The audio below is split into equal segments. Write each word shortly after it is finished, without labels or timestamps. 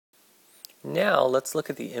Now let's look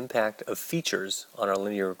at the impact of features on our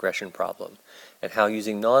linear regression problem and how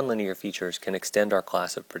using nonlinear features can extend our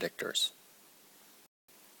class of predictors.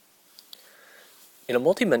 In a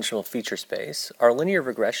multidimensional feature space, our linear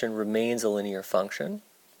regression remains a linear function.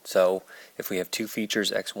 So if we have two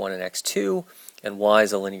features x1 and x2 and y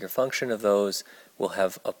is a linear function of those, we'll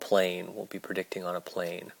have a plane. We'll be predicting on a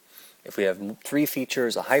plane. If we have three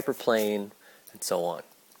features, a hyperplane, and so on.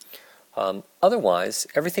 Otherwise,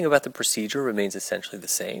 everything about the procedure remains essentially the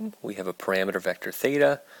same. We have a parameter vector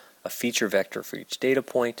theta, a feature vector for each data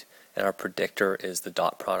point, and our predictor is the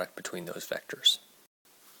dot product between those vectors.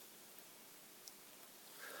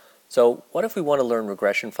 So what if we want to learn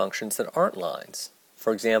regression functions that aren't lines?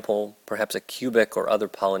 For example, perhaps a cubic or other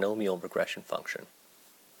polynomial regression function.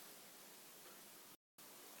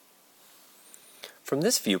 From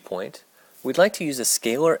this viewpoint, we'd like to use a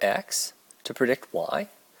scalar x to predict y,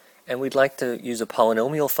 and we'd like to use a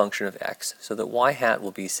polynomial function of x so that y hat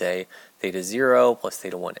will be, say, theta 0 plus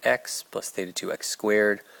theta 1x plus theta 2x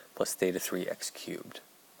squared plus theta 3x cubed.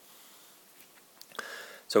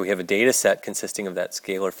 So we have a data set consisting of that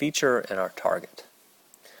scalar feature and our target.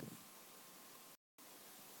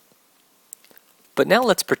 But now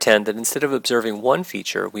let's pretend that instead of observing one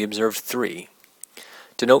feature, we observe three.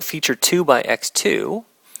 Denote feature 2 by x2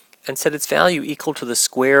 and set its value equal to the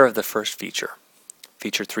square of the first feature.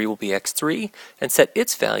 Feature 3 will be x3 and set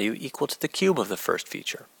its value equal to the cube of the first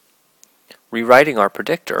feature. Rewriting our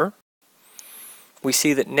predictor, we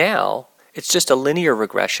see that now it's just a linear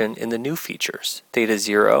regression in the new features, theta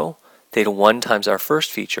 0, theta 1 times our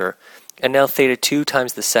first feature, and now theta 2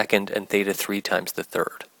 times the second and theta 3 times the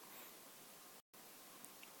third.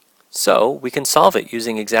 So we can solve it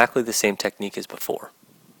using exactly the same technique as before.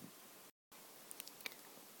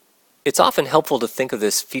 It's often helpful to think of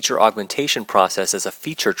this feature augmentation process as a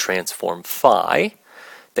feature transform phi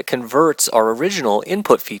that converts our original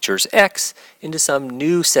input features x into some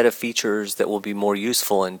new set of features that will be more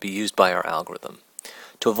useful and be used by our algorithm.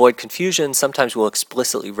 To avoid confusion, sometimes we'll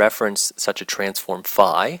explicitly reference such a transform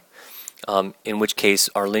phi, in which case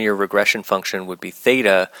our linear regression function would be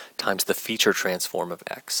theta times the feature transform of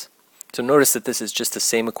x. So notice that this is just the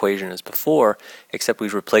same equation as before, except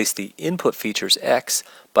we've replaced the input features x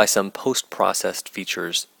by some post-processed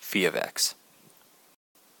features phi of x.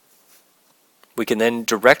 We can then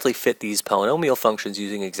directly fit these polynomial functions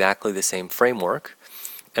using exactly the same framework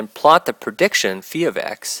and plot the prediction phi of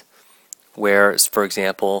x, where, for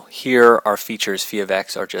example, here our features phi of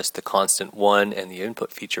x are just the constant 1 and the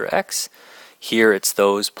input feature x. Here it's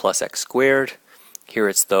those plus x squared. Here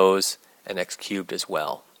it's those and x cubed as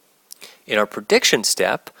well. In our prediction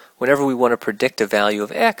step, whenever we want to predict a value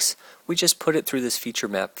of x, we just put it through this feature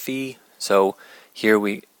map phi. So here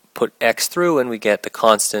we put x through and we get the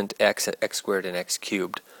constant x at x squared and x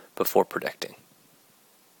cubed before predicting.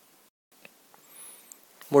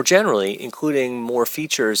 More generally, including more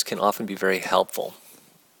features can often be very helpful.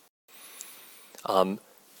 In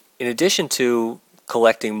addition to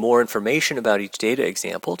collecting more information about each data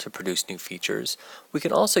example to produce new features, we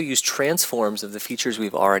can also use transforms of the features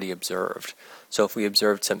we've already observed. So if we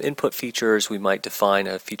observed some input features, we might define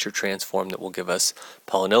a feature transform that will give us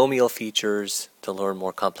polynomial features to learn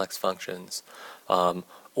more complex functions,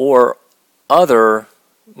 or other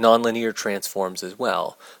nonlinear transforms as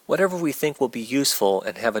well. Whatever we think will be useful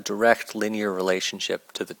and have a direct linear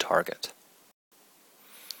relationship to the target.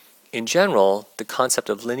 In general, the concept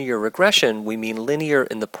of linear regression, we mean linear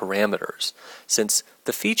in the parameters, since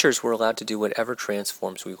the features we're allowed to do whatever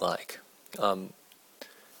transforms we like. The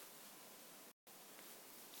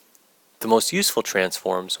most useful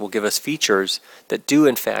transforms will give us features that do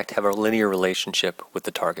in fact have a linear relationship with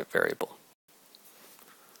the target variable.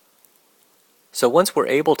 So once we're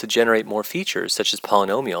able to generate more features, such as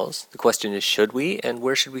polynomials, the question is, should we and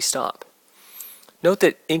where should we stop? Note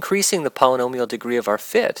that increasing the polynomial degree of our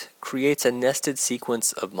fit creates a nested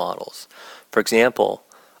sequence of models. For example,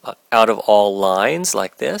 out of all lines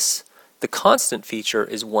like this, the constant feature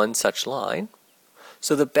is one such line.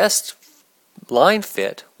 So the best line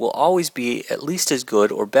fit will always be at least as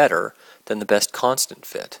good or better than the best constant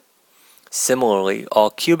fit. Similarly,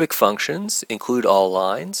 all cubic functions include all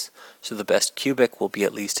lines, so the best cubic will be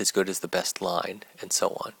at least as good as the best line, and so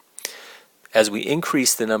on. As we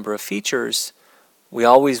increase the number of features, we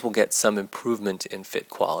always will get some improvement in fit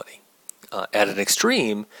quality. At an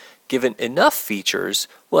extreme, given enough features,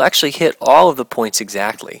 we'll actually hit all of the points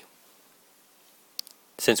exactly,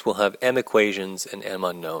 since we'll have m equations and m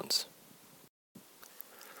unknowns.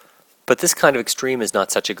 But this kind of extreme is not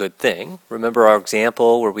such a good thing. Remember our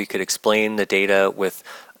example where we could explain the data with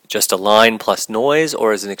just a line plus noise,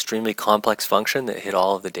 or as an extremely complex function that hit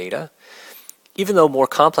all of the data? Even though more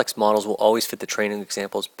complex models will always fit the training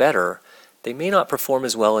examples better, they may not perform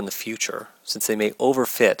as well in the future, since they may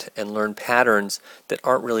overfit and learn patterns that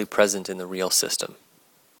aren't really present in the real system.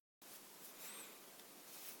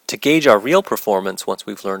 To gauge our real performance once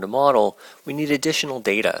we've learned a model, we need additional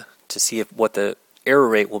data to see what the error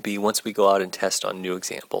rate will be once we go out and test on new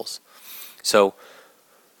examples. So,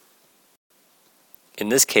 in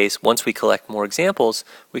this case, once we collect more examples,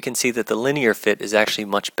 we can see that the linear fit is actually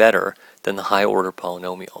much better than the high-order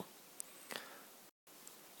polynomial.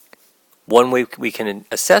 One way we can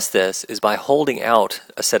assess this is by holding out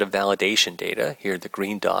a set of validation data, here the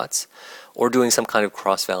green dots, or doing some kind of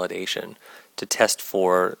cross-validation to test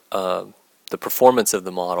for the performance of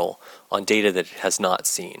the model on data that it has not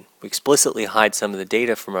seen. We explicitly hide some of the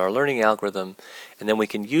data from our learning algorithm, and then we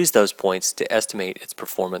can use those points to estimate its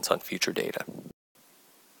performance on future data.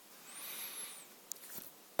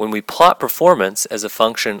 When we plot performance as a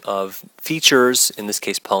function of features, in this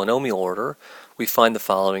case polynomial order, we find the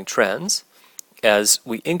following trends. As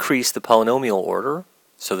we increase the polynomial order,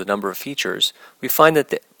 so the number of features, we find that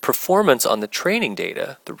the performance on the training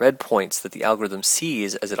data, the red points that the algorithm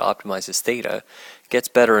sees as it optimizes theta, gets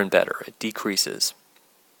better and better. It decreases.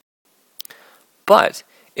 But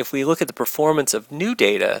if we look at the performance of new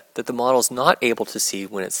data that the model is not able to see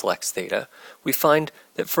when it selects theta, we find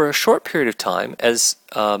that for a short period of time, as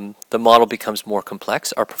the model becomes more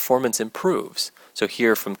complex, our performance improves. So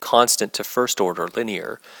here, from constant to first order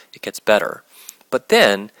linear, it gets better. But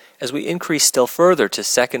then, as we increase still further to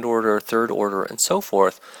second order, third order, and so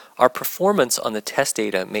forth, our performance on the test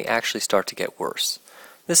data may actually start to get worse.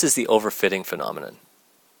 This is the overfitting phenomenon.